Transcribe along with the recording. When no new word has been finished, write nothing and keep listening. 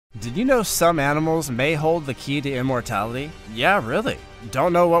Did you know some animals may hold the key to immortality? Yeah, really.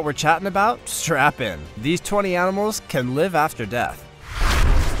 Don't know what we're chatting about? Strap in. These 20 animals can live after death.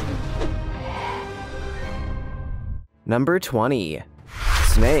 Number 20.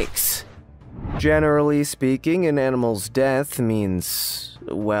 Snakes. Generally speaking, an animal's death means,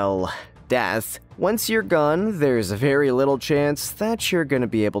 well, death. Once you're gone, there's very little chance that you're gonna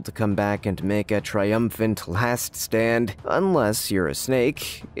be able to come back and make a triumphant last stand, unless you're a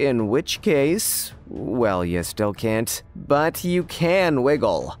snake, in which case, well, you still can't. But you can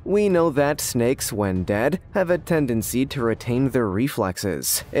wiggle. We know that snakes, when dead, have a tendency to retain their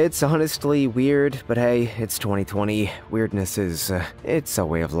reflexes. It's honestly weird, but hey, it's 2020. Weirdness is, it's a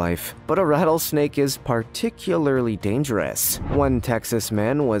way of life. But a rattlesnake is particularly dangerous. One Texas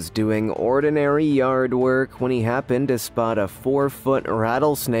man was doing ordinary yard work when he happened to spot a 4-foot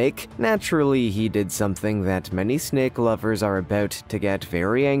rattlesnake. Naturally, he did something that many snake lovers are about to get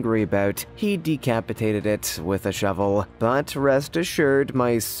very angry about. He decapitated it with a shovel. But rest assured,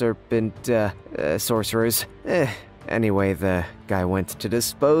 my serpent, sorcerers. Anyway, the guy went to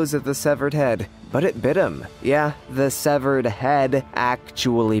dispose of the severed head, but it bit him. Yeah, the severed head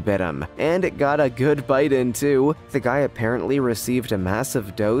actually bit him. And it got a good bite in too. The guy apparently received a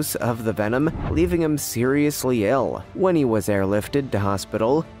massive dose of the venom, leaving him seriously ill. When he was airlifted to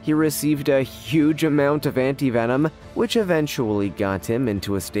hospital, he received a huge amount of anti-venom, which eventually got him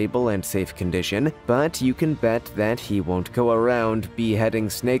into a stable and safe condition, but you can bet that he won't go around beheading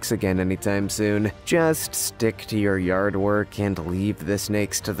snakes again anytime soon. Just stick to your yard work and leave the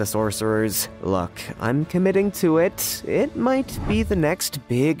snakes to the sorcerers. Look, I'm committing to it. It might be the next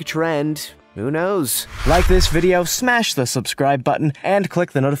big trend. Who knows? Like this video, smash the subscribe button, and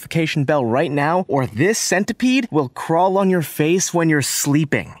click the notification bell right now, or this centipede will crawl on your face when you're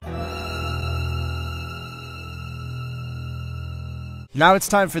sleeping. Now it's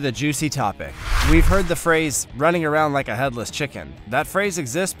time for the juicy topic. We've heard the phrase, running around like a headless chicken. That phrase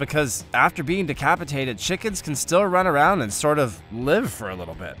exists because after being decapitated, chickens can still run around and sort of live for a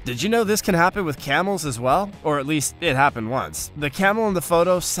little bit. Did you know this can happen with camels as well? Or at least it happened once. The camel in the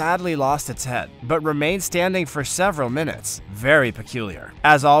photo sadly lost its head, but remained standing for several minutes. Very peculiar.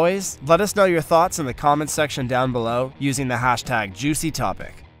 As always, let us know your thoughts in the comments section down below using the hashtag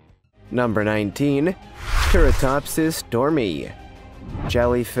 #JuicyTopic. Number 19. Turritopsis dormi.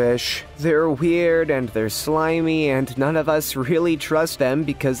 Jellyfish. They're weird and they're slimy, and none of us really trust them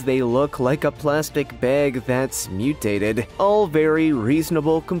because they look like a plastic bag that's mutated. All very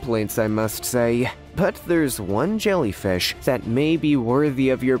reasonable complaints, I must say. But there's one jellyfish that may be worthy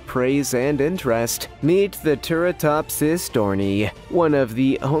of your praise and interest. Meet the Turritopsis dormi, one of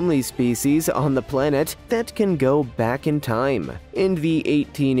the only species on the planet that can go back in time. In the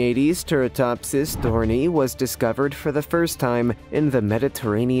 1880s, Turritopsis dormi was discovered for the first time in the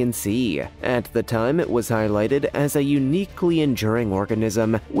Mediterranean Sea. At the time, it was highlighted as a uniquely enduring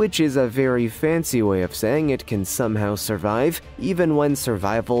organism, which is a very fancy way of saying it can somehow survive, even when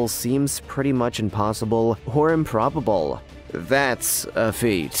survival seems pretty much impossible or improbable. That's a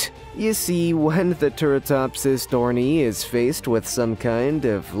feat. You see, when the Turritopsis dormi is faced with some kind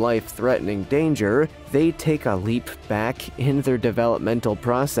of life-threatening danger, they take a leap back in their developmental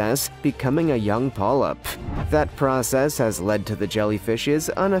process, becoming a young polyp. That process has led to the jellyfish's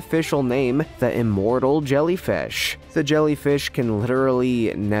unofficial name, the immortal jellyfish. The jellyfish can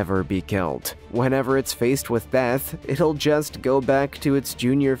literally never be killed. Whenever it's faced with death, it'll just go back to its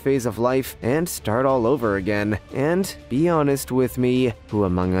junior phase of life and start all over again. And be honest with me, who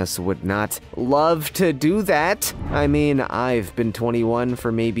among us would not love to do that? I mean, I've been 21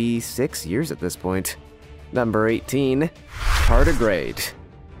 for maybe 6 years at this point. Number 18. Tardigrade.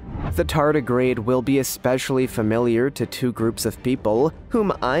 The tardigrade will be especially familiar to two groups of people,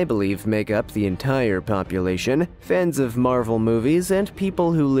 whom I believe make up the entire population: fans of Marvel movies and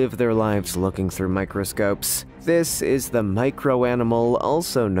people who live their lives looking through microscopes. This is the microanimal,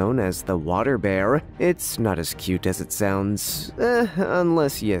 also known as the water bear. It's not as cute as it sounds,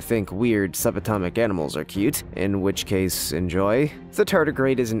 unless you think weird subatomic animals are cute, in which case, enjoy. The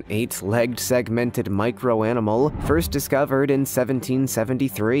tardigrade is an 8-legged segmented microanimal, first discovered in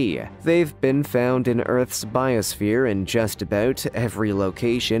 1773. They've been found in Earth's biosphere in just about every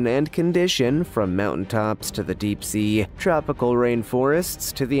location and condition, from mountaintops to the deep sea, tropical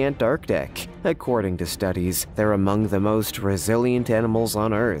rainforests to the Antarctic. According to studies, They're among the most resilient animals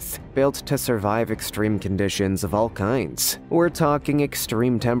on Earth, built to survive extreme conditions of all kinds. We're talking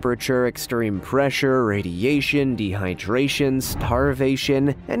extreme temperature, extreme pressure, radiation, dehydration,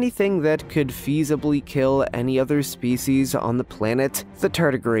 starvation, anything that could feasibly kill any other species on the planet. The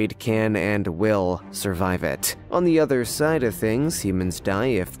tardigrade can and will survive it. On the other side of things, humans die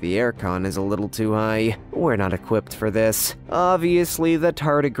if the aircon is a little too high. We're not equipped for this. Obviously, the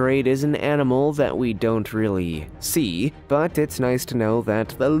tardigrade is an animal that we don't really see, but it's nice to know that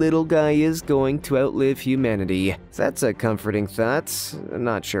the little guy is going to outlive humanity. That's a comforting thought.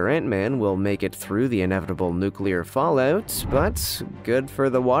 Not sure Ant-Man will make it through the inevitable nuclear fallout, but good for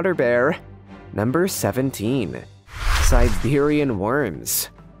the water bear. Number 17. Siberian worms.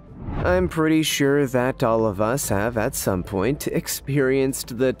 I'm pretty sure that all of us have at some point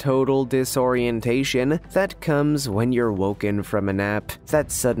experienced the total disorientation that comes when you're woken from a nap.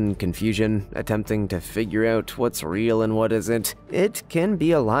 That sudden confusion, attempting to figure out what's real and what isn't. It can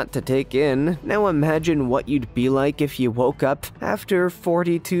be a lot to take in. Now imagine what you'd be like if you woke up after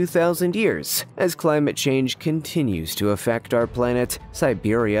 42,000 years. As climate change continues to affect our planet,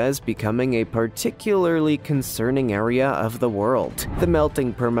 Siberia is becoming a particularly concerning area of the world. The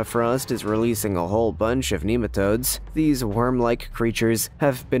melting permafrost is releasing a whole bunch of nematodes. These worm-like creatures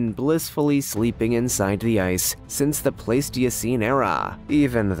have been blissfully sleeping inside the ice since the Pleistocene era.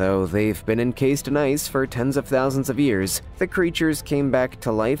 Even though they've been encased in ice for tens of thousands of years, the creatures came back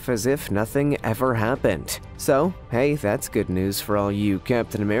to life as if nothing ever happened. So, hey, that's good news for all you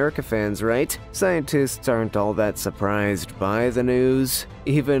Captain America fans, right? Scientists aren't all that surprised by the news.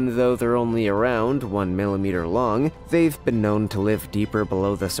 Even though they're only around 1 millimeter long, they've been known to live deeper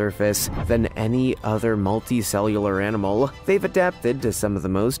below the surface than any other multicellular animal. They've adapted to some of the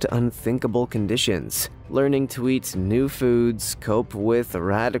most unthinkable conditions, learning to eat new foods, cope with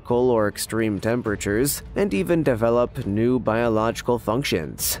radical or extreme temperatures, and even develop new biological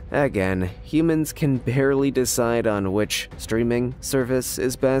functions. Again, humans can barely decide on which streaming service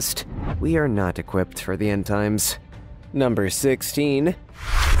is best. We are not equipped for the end times. Number 16. The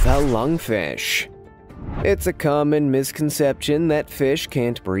lungfish. It's a common misconception that fish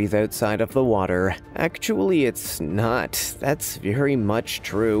can't breathe outside of the water. Actually, it's not. That's very much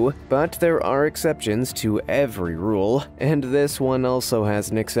true. But there are exceptions to every rule, and this one also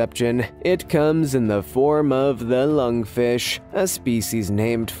has an exception. It comes in the form of the lungfish, a species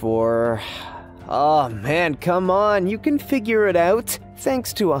named for... Oh man, come on, you can figure it out!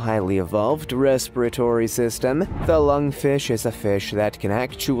 Thanks to a highly evolved respiratory system, the lungfish is a fish that can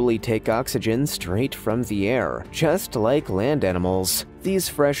actually take oxygen straight from the air, just like land animals. These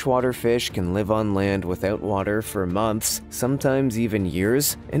freshwater fish can live on land without water for months, sometimes even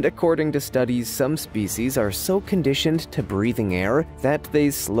years, and according to studies, some species are so conditioned to breathing air that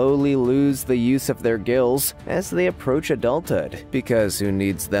they slowly lose the use of their gills as they approach adulthood, because who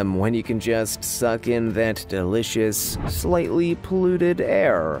needs them when you can just suck in that delicious, slightly polluted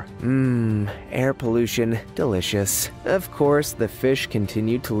air? Air pollution, delicious. Of course, the fish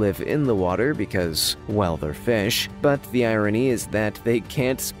continue to live in the water because, well, they're fish, but the irony is that they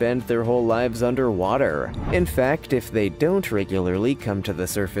can't spend their whole lives underwater. In fact, if they don't regularly come to the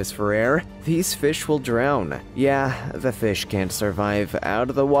surface for air, these fish will drown. Yeah, the fish can't survive out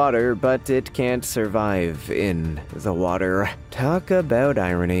of the water, but it can't survive in the water. Talk about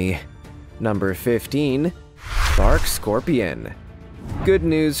irony. Number 15. Bark scorpion. Good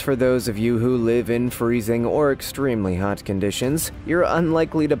news for those of you who live in freezing or extremely hot conditions. You're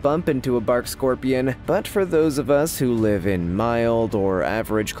unlikely to bump into a bark scorpion, but for those of us who live in mild or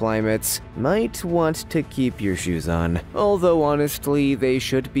average climates, might want to keep your shoes on. Although honestly, they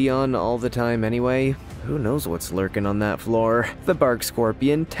should be on all the time anyway. Who knows what's lurking on that floor? The bark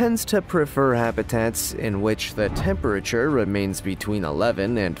scorpion tends to prefer habitats in which the temperature remains between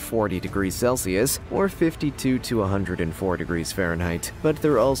 11 and 40 degrees Celsius or 52 to 104 degrees Fahrenheit, but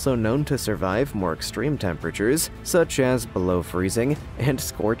they're also known to survive more extreme temperatures, such as below freezing and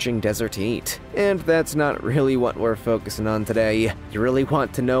scorching desert heat. And that's not really what we're focusing on today. You really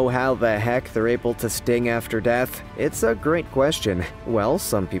want to know how the heck they're able to sting after death? It's a great question. Well,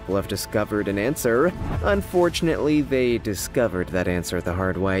 some people have discovered an answer. Unfortunately, they discovered that answer the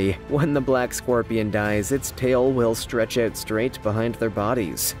hard way. When the black scorpion dies, its tail will stretch out straight behind their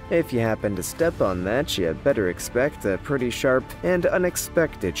bodies. If you happen to step on that, you better expect a pretty sharp and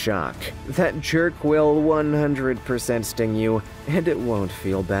unexpected shock. That jerk will 100% sting you, and it won't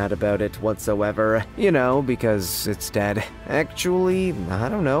feel bad about it whatsoever. You know, because it's dead. Actually, I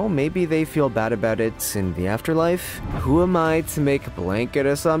don't know, maybe they feel bad about it in the afterlife? Who am I to make blanket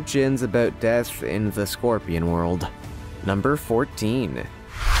assumptions about death in the scorpion world? Number 14.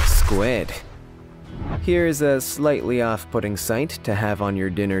 Squid. Here's a slightly off-putting sight to have on your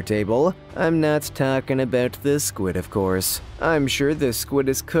dinner table. I'm not talking about the squid, of course. I'm sure the squid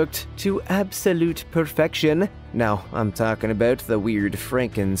is cooked to absolute perfection. No, I'm talking about the weird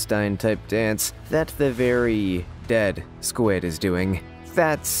Frankenstein-type dance that the very dead squid is doing.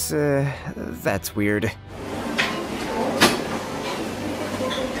 That's weird.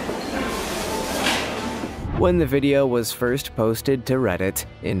 When the video was first posted to Reddit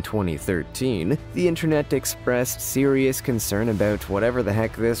in 2013, the internet expressed serious concern about whatever the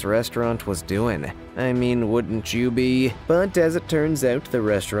heck this restaurant was doing. I mean, wouldn't you be? But as it turns out, the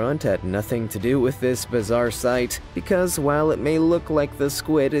restaurant had nothing to do with this bizarre sight, because while it may look like the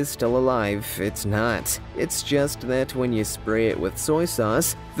squid is still alive, it's not. It's just that when you spray it with soy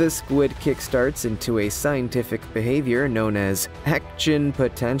sauce, the squid kickstarts into a scientific behavior known as action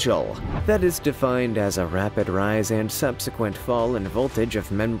potential. That is defined as a rapid rise and subsequent fall in voltage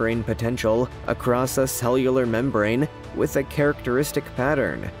of membrane potential across a cellular membrane with a characteristic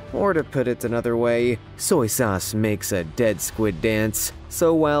pattern. Or to put it another way, soy sauce makes a dead squid dance.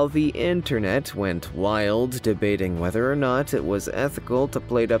 So while the internet went wild debating whether or not it was ethical to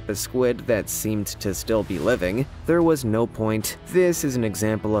plate up a squid that seemed to still be living, there was no point. This is an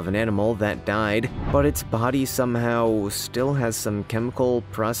example of an animal that died, but its body somehow still has some chemical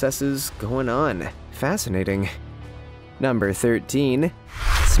processes going on. Fascinating. Number 13.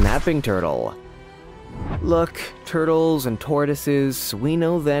 Snapping turtle. Look, turtles and tortoises, we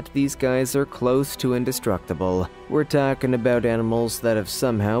know that these guys are close to indestructible. We're talking about animals that have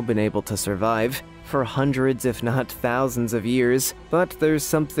somehow been able to survive for hundreds if not thousands of years, but there's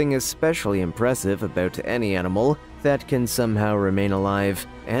something especially impressive about any animal that can somehow remain alive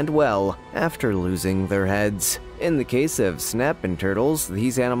and well after losing their heads. In the case of snapping turtles,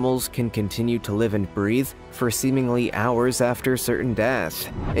 these animals can continue to live and breathe for seemingly hours after certain death.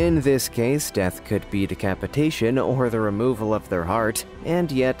 In this case, death could be decapitation or the removal of their heart,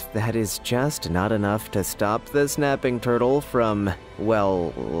 and yet that is just not enough to stop the snapping turtle from,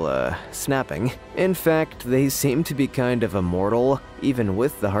 well, snapping. In fact, they seem to be kind of immortal. Even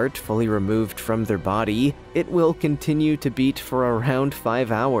with the heart fully removed from their body, it will continue to beat for around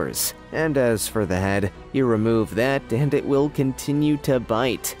 5 hours. And as for the head, you remove that and it will continue to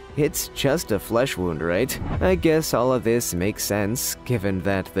bite. It's just a flesh wound, right? I guess all of this makes sense, given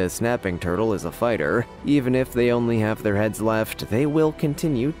that the snapping turtle is a fighter. Even if they only have their heads left, they will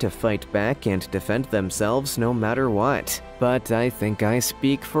continue to fight back and defend themselves no matter what. But I think I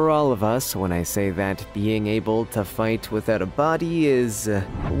speak for all of us when I say that being able to fight without a body is,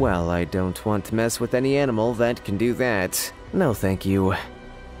 well, I don't want to mess with any animal that can do that. No thank you.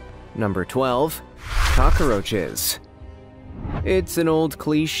 Number 12. Cockroaches. It's an old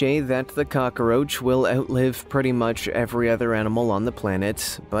cliche that the cockroach will outlive pretty much every other animal on the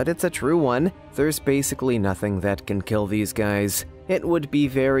planet, but it's a true one. There's basically nothing that can kill these guys. It would be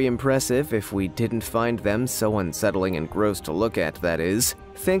very impressive if we didn't find them so unsettling and gross to look at, that is.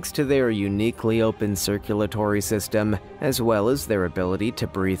 Thanks to their uniquely open circulatory system, as well as their ability to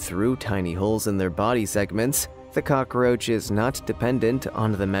breathe through tiny holes in their body segments, the cockroach is not dependent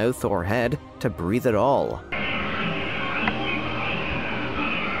on the mouth or head to breathe at all.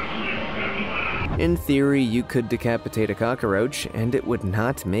 In theory, you could decapitate a cockroach and it would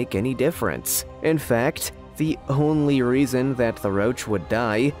not make any difference. In fact, the only reason that the roach would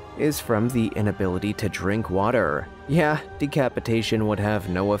die is from the inability to drink water. Yeah, decapitation would have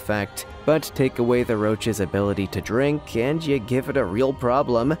no effect, but take away the roach's ability to drink and you give it a real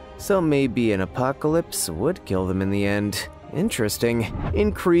problem, so maybe an apocalypse would kill them in the end. Interesting.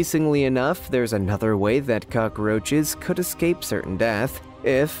 Increasingly enough, there's another way that cockroaches could escape certain death.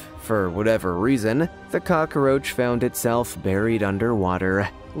 If, for whatever reason, the cockroach found itself buried underwater.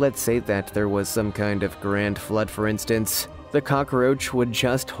 Let's say that there was some kind of grand flood, for instance. The cockroach would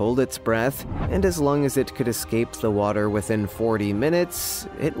just hold its breath, and as long as it could escape the water within 40 minutes,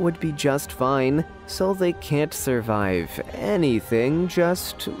 it would be just fine. So they can't survive anything,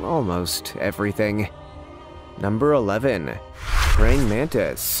 just almost everything. Number 11. Praying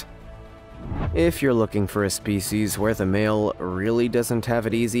mantis. If you're looking for a species where the male really doesn't have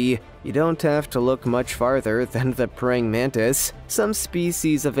it easy, you don't have to look much farther than the praying mantis. Some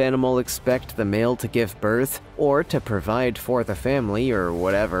species of animal expect the male to give birth or to provide for the family or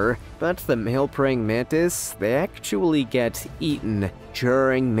whatever, but the male praying mantis, they actually get eaten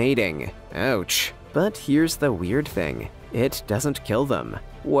during mating. Ouch. But here's the weird thing. It doesn't kill them.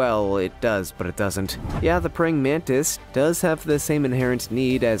 Well, it does, but it doesn't. Yeah, the praying mantis does have the same inherent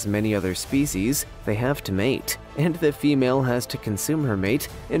need as many other species. They have to mate, and the female has to consume her mate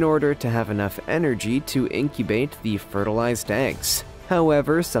in order to have enough energy to incubate the fertilized eggs.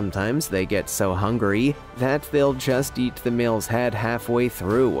 However, sometimes they get so hungry that they'll just eat the male's head halfway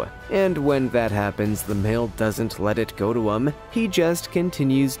through. And when that happens, the male doesn't let it go to him. He just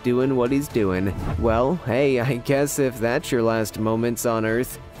continues doing what he's doing. Well, hey, I guess if that's your last moments on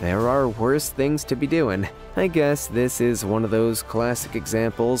Earth, there are worse things to be doing. I guess this is one of those classic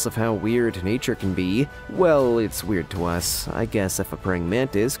examples of how weird nature can be. Well, it's weird to us. I guess if a praying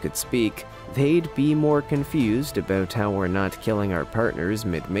mantis could speak, they'd be more confused about how we're not killing our partners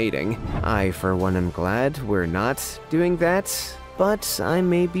mid-mating. I, for one, am glad we're not doing that, but I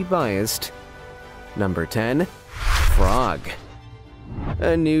may be biased. Number 10. Frog.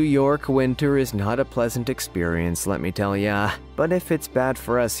 A New York winter is not a pleasant experience, let me tell ya. But if it's bad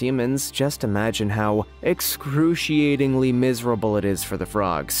for us humans, just imagine how excruciatingly miserable it is for the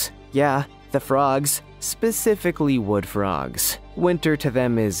frogs. Yeah, the frogs, specifically wood frogs. Winter to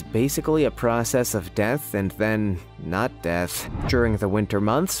them is basically a process of death and then not death. During the winter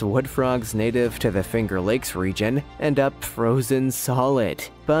months, wood frogs native to the Finger Lakes region end up frozen solid.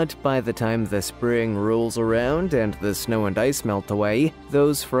 But by the time the spring rolls around and the snow and ice melt away,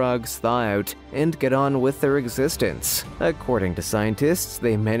 those frogs thaw out and get on with their existence. According to scientists,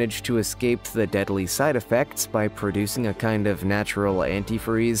 they manage to escape the deadly side effects by producing a kind of natural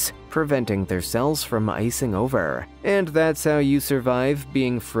antifreeze, preventing their cells from icing over. And that's how you survive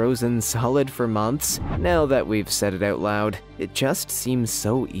being frozen solid for months. Now that we've said it out loud, it just seems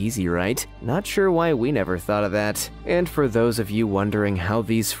so easy, right? Not sure why we never thought of that. And for those of you wondering how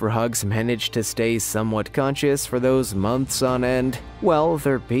these frogs manage to stay somewhat conscious for those months on end, well,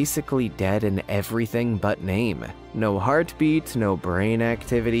 they're basically dead in everything but name. No heartbeat, no brain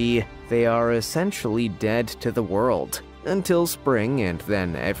activity. They are essentially dead to the world. Until spring, and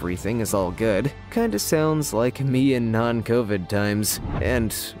then everything is all good. Kinda sounds like me in non-COVID times,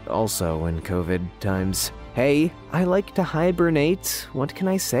 and also in COVID times. Hey, I like to hibernate, what can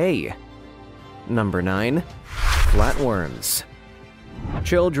I say? Number 9. Flatworms.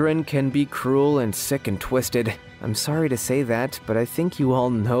 Children can be cruel and sick and twisted. I'm sorry to say that, but I think you all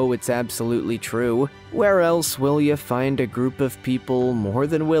know it's absolutely true. Where else will you find a group of people more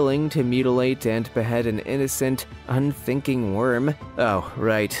than willing to mutilate and behead an innocent, unthinking worm? Oh,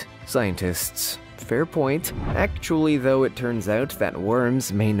 right, scientists. Fair point. Actually, though, it turns out that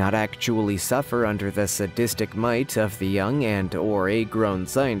worms may not actually suffer under the sadistic might of the young and/or a grown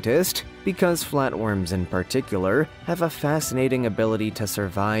scientist, because flatworms in particular have a fascinating ability to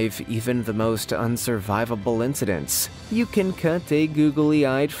survive even the most unsurvivable incidents. You can cut a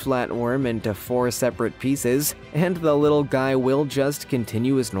googly-eyed flatworm into 4 separate pieces, and the little guy will just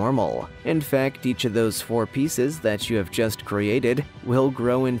continue as normal. In fact, each of those 4 pieces that you have just created will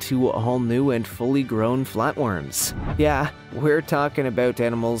grow into all new and fully grown flatworms. Yeah, we're talking about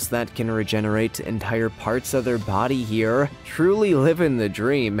animals that can regenerate entire parts of their body here, truly living the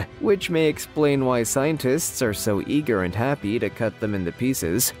dream, which may explain why scientists are so eager and happy to cut them into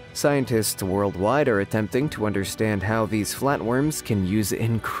pieces. Scientists worldwide are attempting to understand how these flatworms can use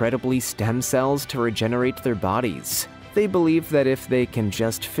incredibly stem cells to regenerate their bodies. They believe that if they can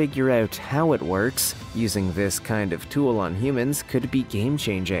just figure out how it works, using this kind of tool on humans could be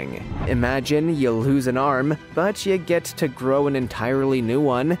game-changing. Imagine you lose an arm, but you get to grow an entirely new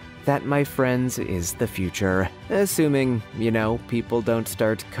one. That, my friends, is the future. Assuming, people don't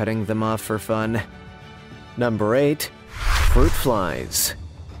start cutting them off for fun. Number 8. Fruit flies.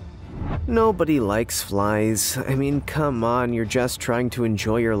 Nobody likes flies. I mean, come on, you're just trying to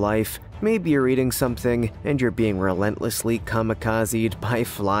enjoy your life. Maybe you're eating something, and you're being relentlessly kamikazed by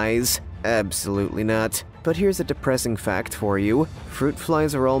flies. Absolutely not. But here's a depressing fact for you. Fruit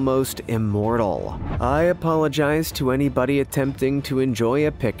flies are almost immortal. I apologize to anybody attempting to enjoy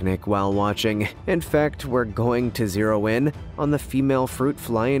a picnic while watching. In fact, we're going to zero in on the female fruit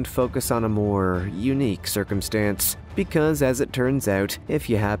fly and focus on a more unique circumstance. Because as it turns out, if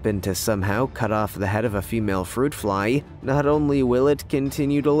you happen to somehow cut off the head of a female fruit fly, not only will it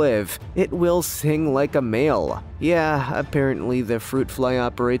continue to live, it will sing like a male. Yeah, apparently the fruit fly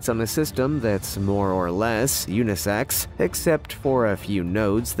operates on a system that's more or less unisex, except for a few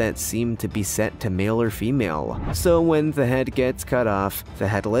nodes that seem to be set to male or female. So when the head gets cut off, the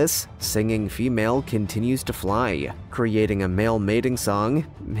headless, singing female continues to fly, creating a male mating song.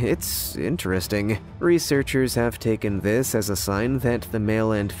 It's interesting. Researchers have taken this as a sign that the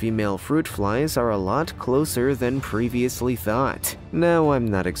male and female fruit flies are a lot closer than previously thought. Now, I'm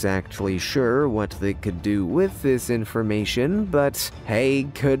not exactly sure what they could do with this information, but hey,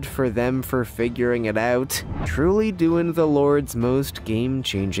 good for them for figuring it out. Truly doing the Lord's most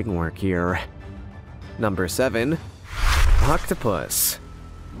game-changing work here. Number 7. Octopus.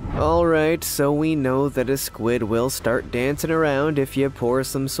 Alright, so we know that a squid will start dancing around if you pour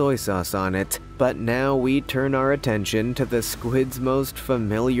some soy sauce on it. But now we turn our attention to the squid's most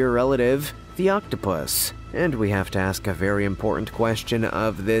familiar relative, the octopus. And we have to ask a very important question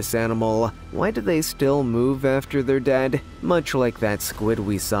of this animal. Why do they still move after they're dead? Much like that squid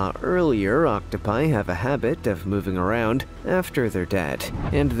we saw earlier, octopi have a habit of moving around after they're dead.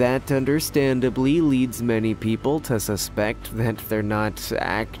 And that understandably leads many people to suspect that they're not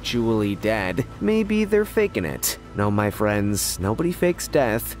actually dead. Maybe they're faking it. No, my friends, nobody fakes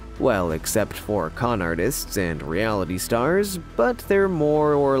death. Well, except for con artists and reality stars, but they're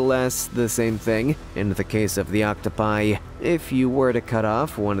more or less the same thing. In the case of the octopi, if you were to cut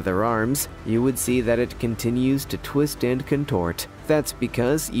off one of their arms, you would see that it continues to twist and contort. That's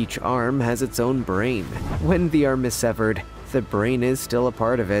because each arm has its own brain. When the arm is severed, the brain is still a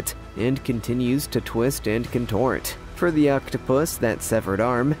part of it and continues to twist and contort. For the octopus, that severed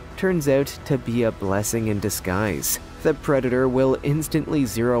arm turns out to be a blessing in disguise. The predator will instantly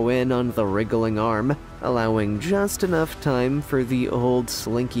zero in on the wriggling arm, allowing just enough time for the old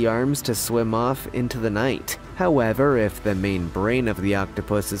slinky arms to swim off into the night. However, if the main brain of the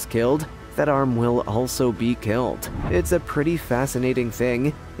octopus is killed, that arm will also be killed. It's a pretty fascinating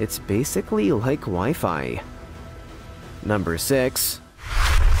thing. It's basically like Wi-Fi. Number 6.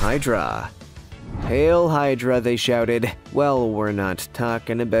 Hydra. "Hail Hydra," they shouted. Well, we're not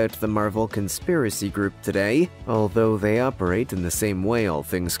talking about the Marvel conspiracy group today, although they operate in the same way, all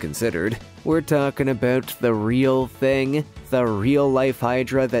things considered. We're talking about the real thing, the real-life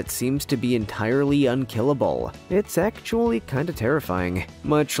Hydra that seems to be entirely unkillable. It's actually kinda terrifying.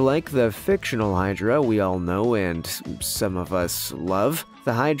 Much like the fictional Hydra we all know and some of us love,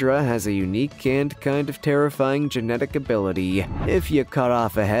 the Hydra has a unique and kind of terrifying genetic ability. If you cut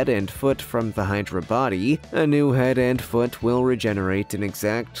off a head and foot from the Hydra body, a new head and foot will regenerate in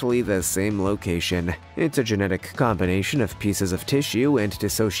exactly the same location. It's a genetic combination of pieces of tissue and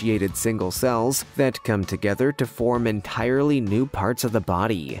dissociated single cells that come together to form entirely new parts of the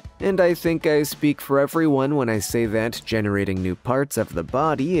body. And I think I speak for everyone when I say that generating new parts of the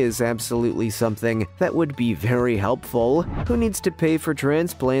body is absolutely something that would be very helpful. Who needs to pay for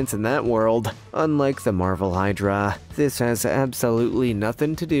transplants in that world? Unlike the Marvel Hydra, this has absolutely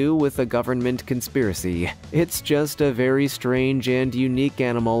nothing to do with a government conspiracy. It's just a very strange and unique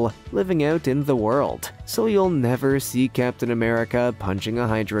animal living out in the world. So you'll never see Captain America punching a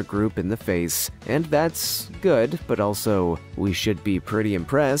Hydra group in the face. And that's good, but also, we should be pretty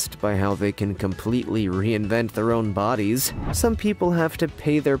impressed by how they can completely reinvent their own bodies. Some people have to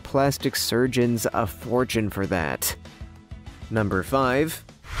pay their plastic surgeons a fortune for that. Number 5.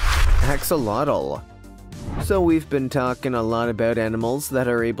 Axolotl. So we've been talking a lot about animals that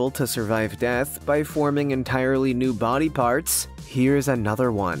are able to survive death by forming entirely new body parts. Here's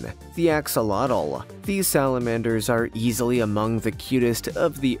another one, the axolotl. These salamanders are easily among the cutest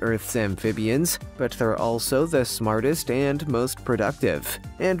of the Earth's amphibians, but they're also the smartest and most productive.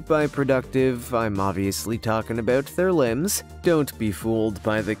 And by productive, I'm obviously talking about their limbs. Don't be fooled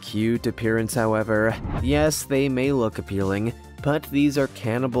by the cute appearance, however. Yes, they may look appealing, but these are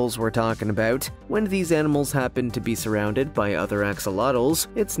cannibals we're talking about. When these animals happen to be surrounded by other axolotls,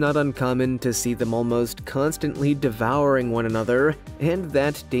 it's not uncommon to see them almost constantly devouring one another, and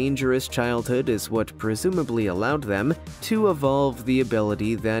that dangerous childhood is what presumably allowed them to evolve the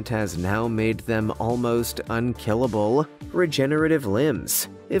ability that has now made them almost unkillable: regenerative limbs.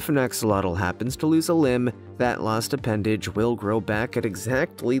 If an axolotl happens to lose a limb, that lost appendage will grow back at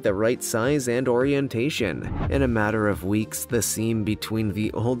exactly the right size and orientation. In a matter of weeks, the seam between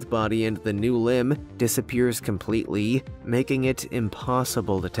the old body and the new limb disappears completely, making it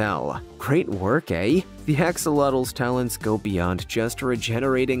impossible to tell. Great work, eh? The axolotl's talents go beyond just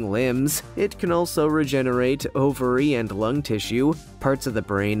regenerating limbs. It can also regenerate ovary and lung tissue, parts of the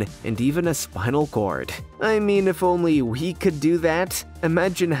brain, and even a spinal cord. I mean, if only we could do that.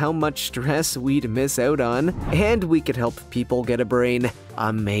 Imagine how much stress we'd miss out on, and we could help people get a brain.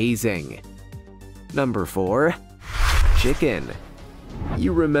 Amazing. Number 4. Chicken.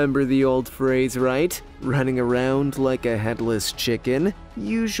 You remember the old phrase, right? Running around like a headless chicken?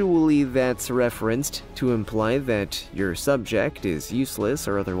 Usually that's referenced to imply that your subject is useless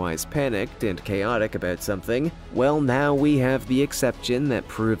or otherwise panicked and chaotic about something. Well, now we have the exception that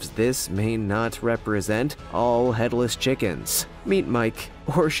proves this may not represent all headless chickens. Meet Mike,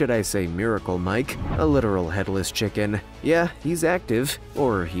 or should I say Miracle Mike, a literal headless chicken. Yeah, he's active,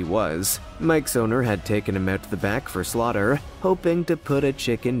 or he was. Mike's owner had taken him out to the back for slaughter, hoping to put a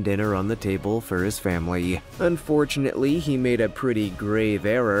chicken dinner on the table for his family. Unfortunately, he made a pretty grave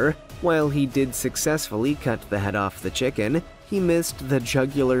error. While he did successfully cut the head off the chicken, he missed the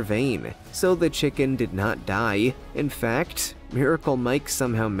jugular vein, so the chicken did not die. In fact, Miracle Mike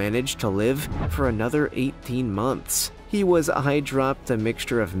somehow managed to live for another 18 months. He was eye-dropped a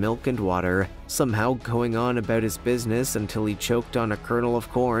mixture of milk and water, somehow going on about his business until he choked on a kernel of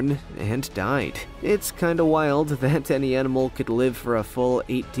corn and died. It's kinda wild that any animal could live for a full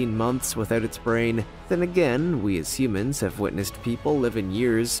 18 months without its brain. Then again, we as humans have witnessed people live in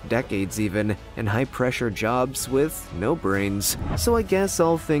years, decades even, in high-pressure jobs with no brains. So I guess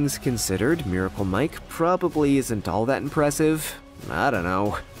all things considered, Miracle Mike probably isn't all that impressive. I don't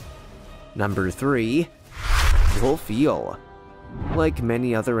know. Number 3. Wolf eel. Like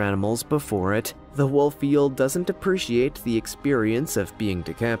many other animals before it, the wolf eel doesn't appreciate the experience of being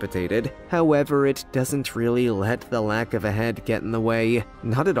decapitated. However, it doesn't really let the lack of a head get in the way.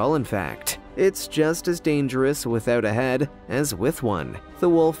 Not at all, in fact. It's just as dangerous without a head as with one. The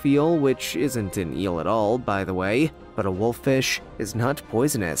wolf eel, which isn't an eel at all, by the way, but a wolffish, is not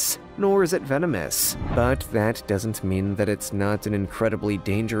poisonous, nor is it venomous. But that doesn't mean that it's not an incredibly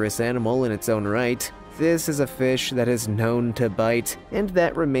dangerous animal in its own right. This is a fish that is known to bite, and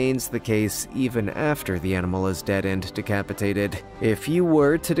that remains the case even after the animal is dead and decapitated. If you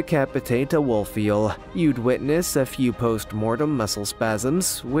were to decapitate a wolf eel, you'd witness a few post-mortem muscle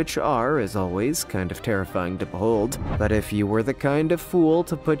spasms, which are, as always, kind of terrifying to behold. But if you were the kind of fool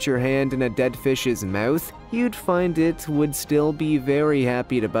to put your hand in a dead fish's mouth, you'd find it would still be very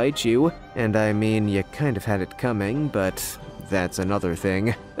happy to bite you. And I mean, you kind of had it coming, but that's another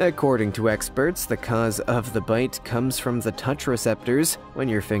thing. According to experts, the cause of the bite comes from the touch receptors. When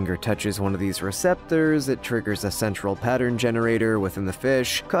your finger touches one of these receptors, it triggers a central pattern generator within the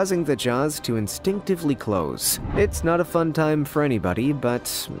fish, causing the jaws to instinctively close. It's not a fun time for anybody,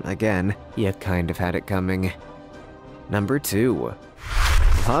 but again, you kind of had it coming. Number 2.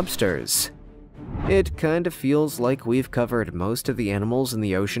 Lobsters. It kind of feels like we've covered most of the animals in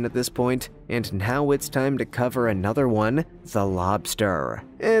the ocean at this point, and now it's time to cover another one, the lobster.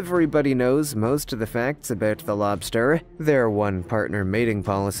 Everybody knows most of the facts about the lobster: their one-partner mating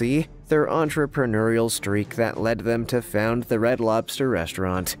policy, their entrepreneurial streak that led them to found the Red Lobster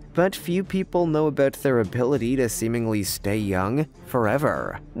restaurant. But few people know about their ability to seemingly stay young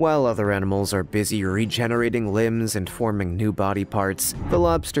forever. While other animals are busy regenerating limbs and forming new body parts, the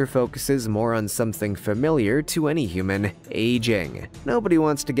lobster focuses more on something familiar to any human: aging. Nobody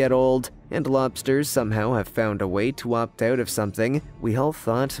wants to get old, and lobsters somehow have found a way to opt out of something we all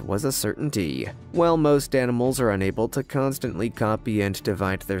thought was a certainty. While most animals are unable to constantly copy and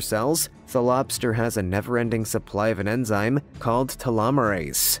divide their cells, the lobster has a never-ending supply of an enzyme called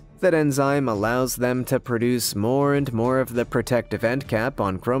telomerase. That enzyme allows them to produce more and more of the protective end cap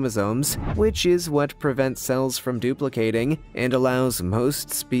on chromosomes, which is what prevents cells from duplicating and allows most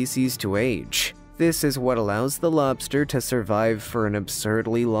species to age. This is what allows the lobster to survive for an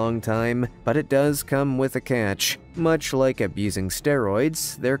absurdly long time, but it does come with a catch. Much like abusing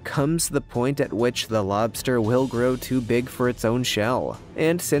steroids, there comes the point at which the lobster will grow too big for its own shell.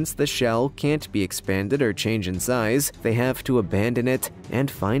 And since the shell can't be expanded or change in size, they have to abandon it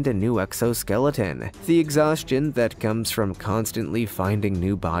and find a new exoskeleton. The exhaustion that comes from constantly finding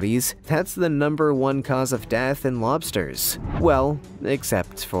new bodies, that's the #1 cause of death in lobsters. Well,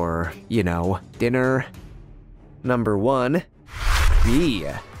 except for, dinner. Number 1. Bee.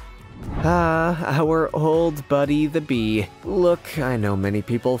 Our old buddy the bee. Look, I know many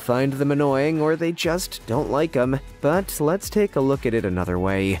people find them annoying or they just don't like them, but let's take a look at it another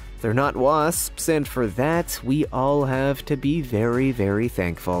way. They're not wasps, and for that, we all have to be very, very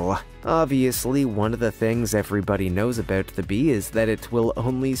thankful. Obviously, one of the things everybody knows about the bee is that it will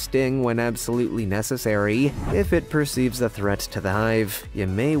only sting when absolutely necessary. If it perceives a threat to the hive, you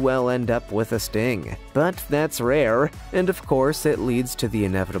may well end up with a sting. But that's rare, and of course it leads to the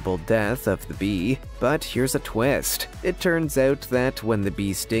inevitable death of the bee. But here's a twist. It turns out that when the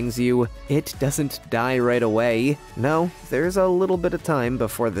bee stings you, it doesn't die right away. No, there's a little bit of time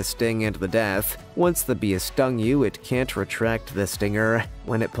before the sting and the death. Once the bee has stung you, it can't retract the stinger.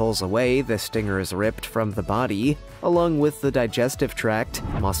 When it pulls away, the stinger is ripped from the body, along with the digestive tract,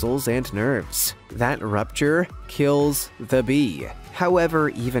 muscles, and nerves. That rupture kills the bee. However,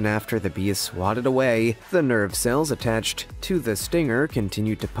 even after the bee is swatted away, the nerve cells attached to the stinger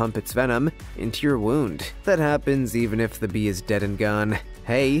continue to pump its venom into your wound. That happens even if the bee is dead and gone.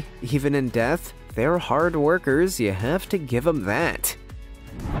 Hey, even in death, they're hard workers, you have to give them that.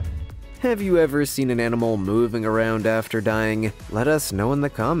 Have you ever seen an animal moving around after dying? Let us know in the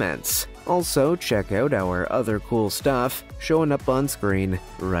comments. Also, check out our other cool stuff showing up on screen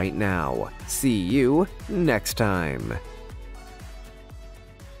right now. See you next time.